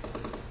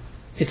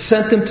 It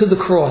sent him to the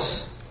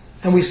cross.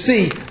 And we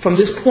see from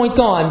this point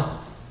on,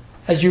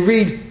 as you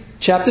read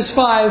chapters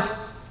 5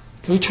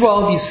 through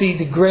 12, you see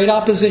the great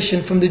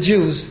opposition from the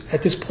Jews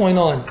at this point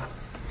on.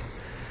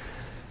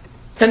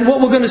 And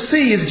what we're going to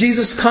see is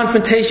Jesus'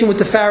 confrontation with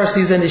the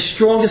Pharisees and his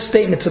strongest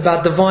statements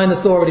about divine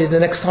authority the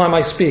next time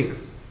I speak.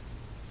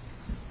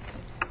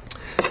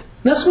 And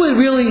that's where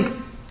really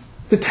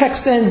the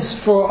text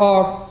ends for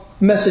our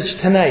message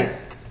tonight.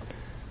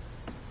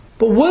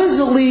 But where does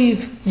it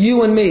leave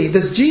you and me?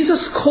 Does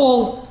Jesus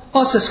call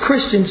us as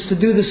Christians to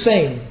do the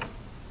same?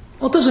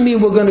 Well, it doesn't mean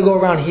we're going to go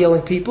around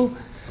healing people.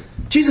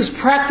 Jesus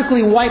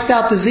practically wiped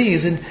out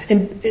disease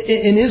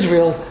in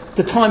Israel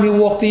the time he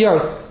walked the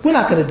earth. We're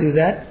not going to do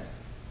that.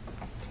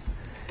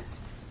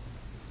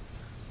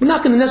 We're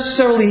not going to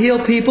necessarily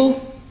heal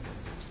people,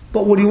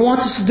 but what he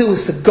wants us to do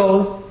is to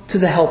go to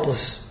the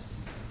helpless.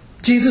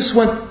 Jesus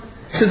went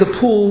to the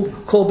pool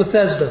called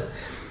Bethesda.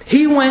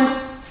 He went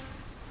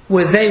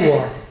where they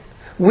were.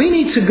 We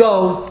need to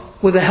go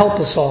where the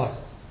helpless are.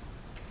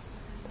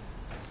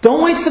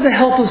 Don't wait for the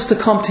helpless to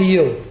come to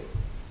you.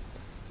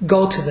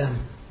 Go to them.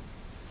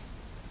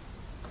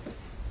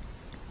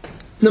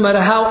 No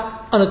matter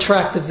how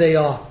unattractive they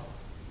are.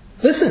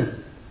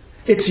 Listen,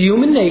 it's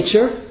human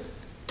nature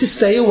to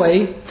stay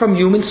away from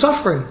human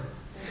suffering.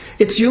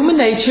 It's human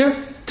nature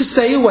to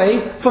stay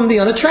away from the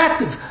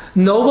unattractive.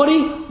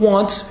 Nobody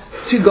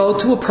wants to go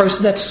to a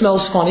person that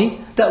smells funny,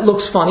 that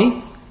looks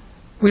funny.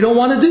 We don't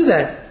want to do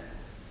that.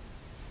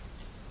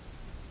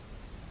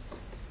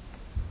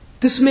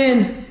 This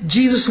man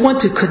Jesus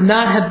went to could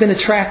not have been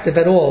attractive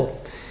at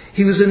all.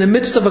 He was in the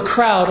midst of a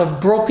crowd of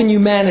broken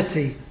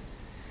humanity.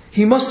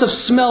 He must have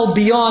smelled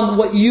beyond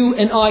what you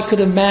and I could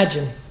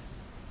imagine.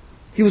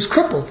 He was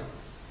crippled.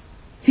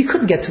 He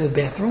couldn't get to a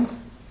bathroom.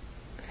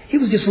 He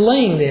was just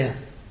laying there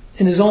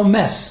in his own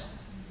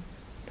mess.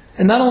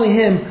 And not only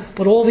him,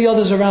 but all the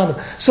others around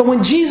him. So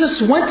when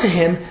Jesus went to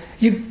him,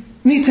 you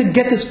need to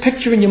get this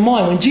picture in your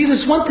mind. When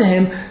Jesus went to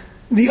him,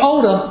 the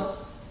odor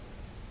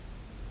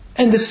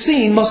and the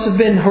scene must have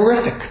been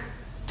horrific,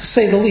 to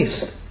say the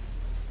least.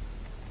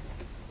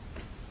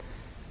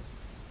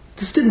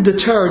 This didn't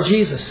deter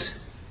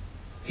Jesus.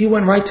 He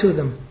went right to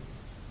them,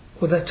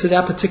 or to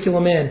that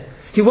particular man.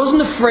 He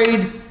wasn't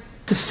afraid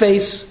to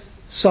face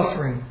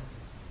suffering.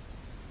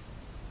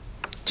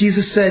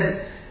 Jesus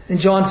said in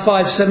John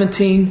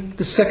 5:17,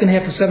 the second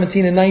half of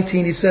 17 and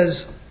 19, he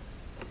says,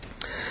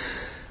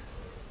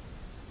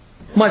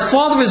 "My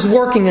Father is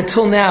working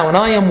until now, and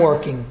I am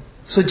working."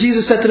 So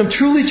Jesus said to them,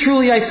 "Truly,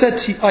 truly, I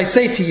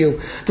say to you,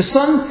 the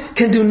Son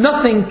can do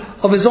nothing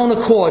of his own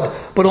accord,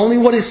 but only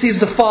what he sees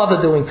the Father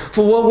doing.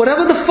 For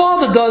whatever the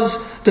Father does,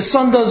 the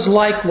Son does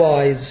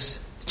likewise."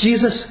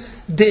 Jesus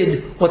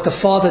did what the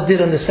Father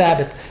did on the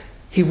Sabbath.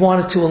 He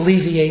wanted to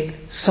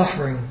alleviate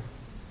suffering.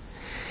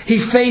 He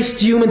faced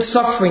human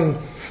suffering.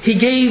 He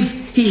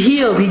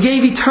healed. He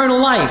gave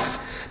eternal life.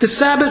 The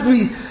Sabbath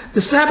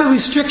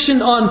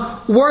restriction on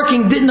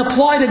working didn't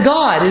apply to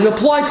God. It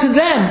applied to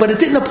them, but it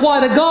didn't apply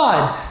to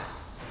God.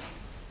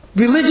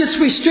 Religious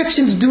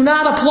restrictions do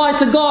not apply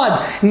to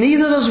God.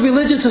 Neither does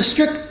religious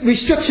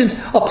restrictions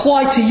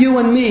apply to you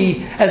and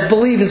me as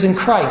believers in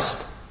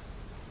Christ.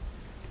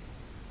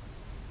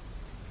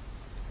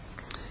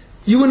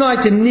 You and I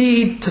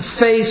need to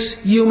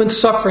face human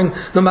suffering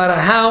no matter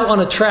how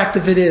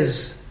unattractive it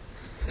is.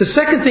 The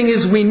second thing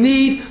is we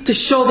need to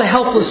show the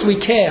helpless we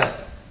care.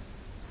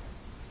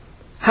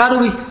 How do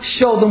we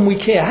show them we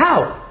care?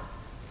 How?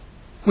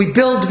 We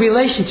build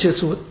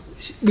relationships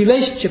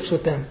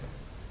with them.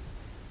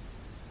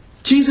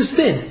 Jesus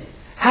did.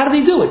 How did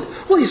he do it?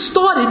 Well, he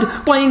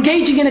started by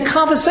engaging in a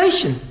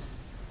conversation.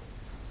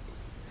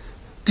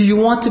 Do you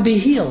want to be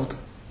healed?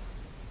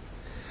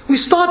 We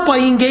start by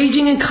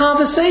engaging in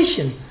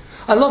conversation.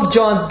 I love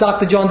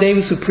Dr. John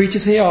Davis, who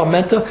preaches here, our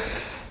mentor.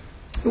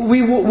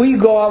 We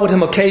go out with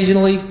him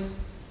occasionally.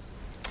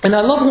 And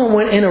I love when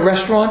we're in a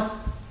restaurant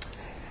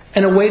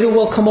and a waiter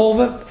will come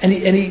over and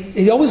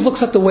he always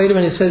looks at the waiter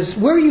and he says,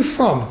 "Where are you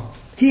from?"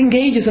 He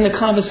engages in a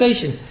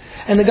conversation.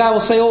 And the guy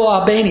will say, "Oh,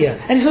 Albania."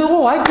 And he says,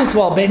 "Oh, I've been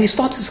to Albania." He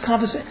starts this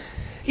conversation.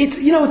 It's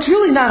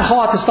really not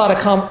hard to start a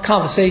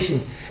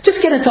conversation.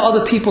 Just get into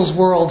other people's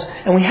worlds,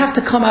 and we have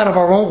to come out of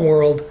our own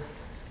world.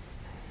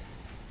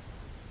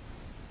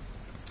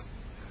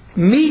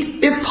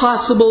 Meet, if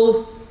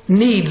possible,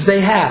 needs they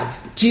have.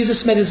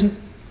 Jesus met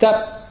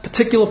that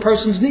particular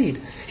person's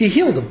need. He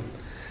healed them.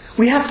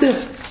 We have to,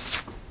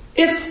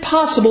 if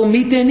possible,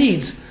 meet their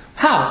needs.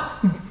 How?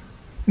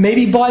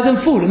 Maybe buy them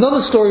food.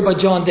 Another story by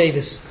John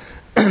Davis.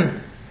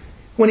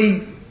 When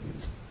he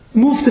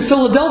moved to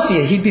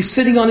Philadelphia, he'd be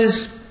sitting on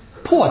his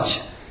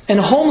porch, and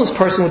a homeless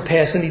person would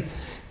pass, and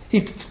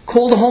he'd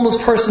call the homeless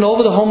person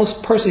over. The homeless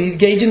person, he'd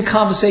engage in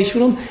conversation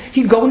with him.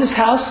 He'd go in his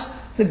house.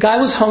 The guy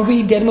was hungry.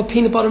 He'd get him a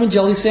peanut butter and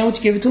jelly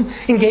sandwich, give it to him,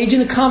 engage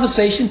in a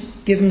conversation,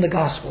 give him the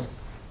gospel.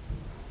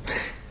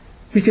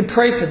 We can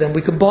pray for them.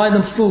 We can buy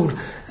them food.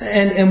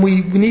 And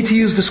we need to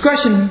use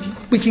discretion.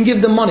 We can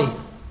give them money.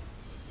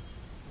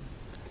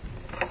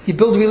 You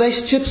build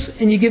relationships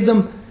and you give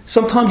them,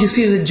 sometimes you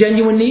see the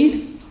genuine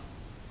need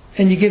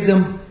and you give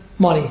them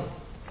money,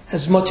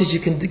 as much as you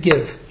can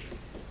give.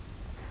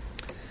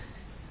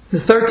 The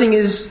third thing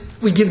is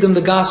we give them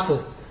the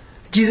gospel.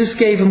 Jesus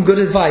gave them good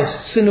advice.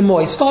 Sin no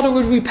more. He started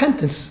with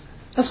repentance.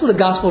 That's where the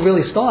gospel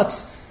really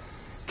starts.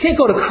 You can't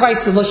go to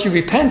Christ unless you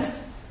repent.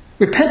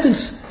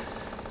 Repentance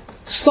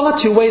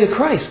starts your way to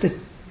Christ.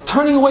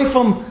 Turning away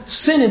from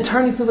sin and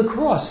turning to the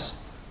cross.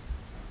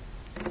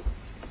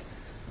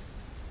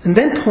 And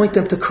then point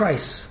them to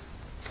Christ.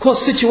 Of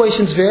course,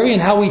 situations vary in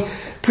how we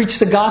preach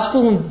the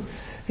gospel. And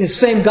the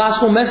same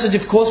gospel message,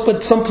 of course,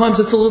 but sometimes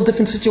it's a little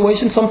different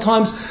situation.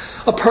 Sometimes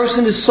a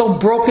person is so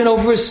broken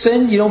over his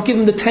sin, you don't give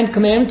him the 10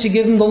 Commandments, you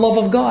give him the love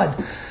of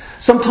God.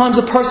 Sometimes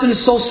a person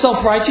is so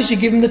self-righteous, you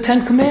give them the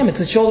 10 Commandments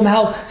and show them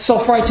how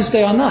self-righteous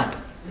they are not.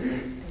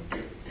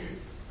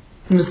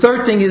 And the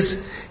third thing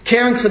is,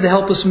 caring for the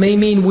helpless may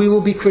mean we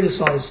will be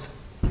criticized.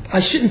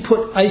 I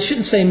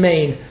shouldn't say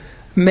may.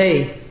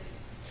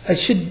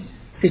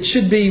 It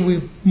should be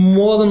we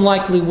more than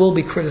likely will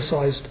be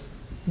criticized.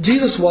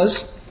 Jesus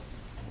was.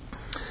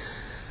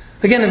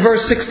 Again, in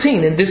verse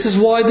 16, and this is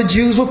why the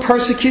Jews were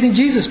persecuting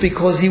Jesus,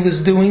 because he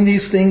was doing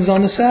these things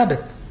on the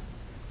Sabbath.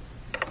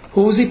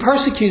 Who was he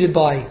persecuted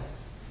by?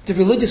 The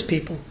religious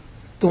people.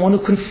 The one who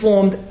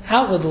conformed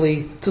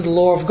outwardly to the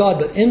law of God,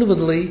 but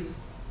inwardly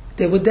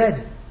they were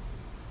dead.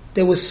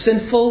 They were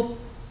sinful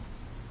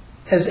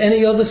as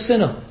any other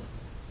sinner.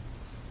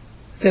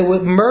 They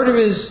were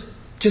murderers,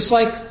 just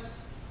like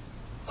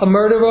a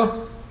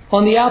murderer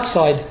on the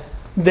outside.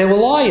 They were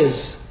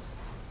liars.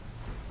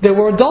 They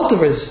were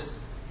adulterers.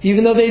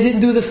 Even though they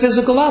didn't do the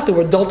physical act, they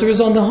were adulterers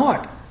on the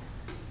heart.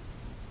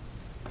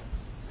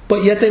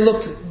 But yet they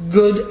looked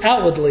good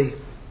outwardly.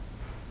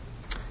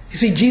 You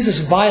see, Jesus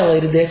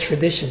violated their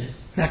tradition.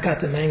 That got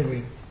them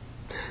angry.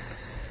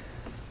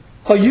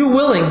 Are you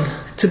willing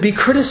to be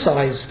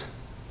criticized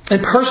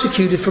and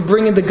persecuted for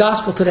bringing the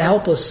gospel to the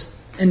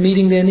helpless and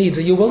meeting their needs?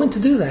 Are you willing to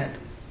do that?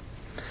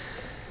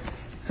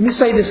 Let me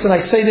say this, and I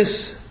say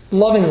this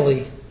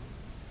lovingly,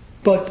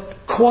 but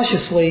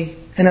cautiously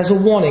and as a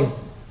warning.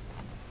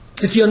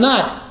 If you're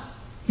not,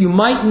 you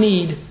might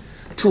need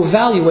to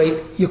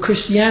evaluate your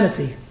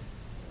Christianity.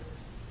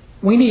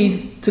 We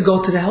need to go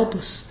to the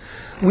helpless.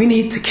 We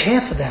need to care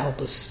for the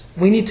helpless.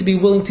 We need to be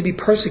willing to be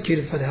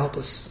persecuted for the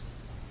helpless.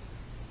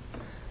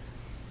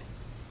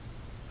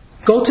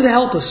 Go to the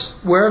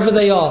helpless, wherever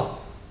they are.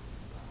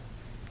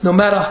 No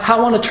matter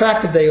how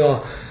unattractive they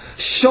are.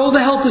 Show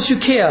the helpless you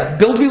care.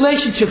 Build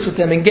relationships with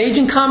them. Engage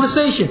in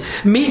conversation.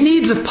 Meet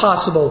needs if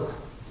possible.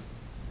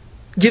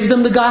 Give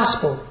them the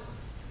gospel.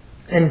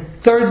 And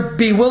third,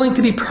 be willing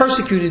to be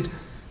persecuted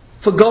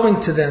for going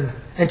to them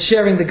and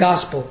sharing the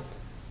gospel,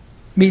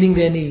 meeting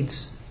their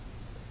needs.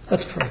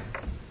 Let's pray.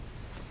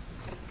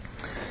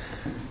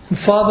 And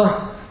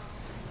Father,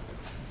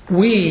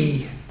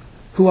 we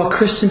who are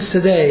Christians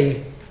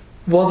today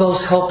were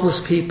those helpless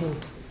people.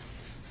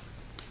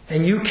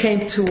 And you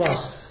came to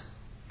us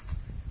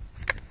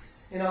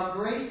in our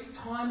great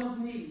time of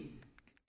need.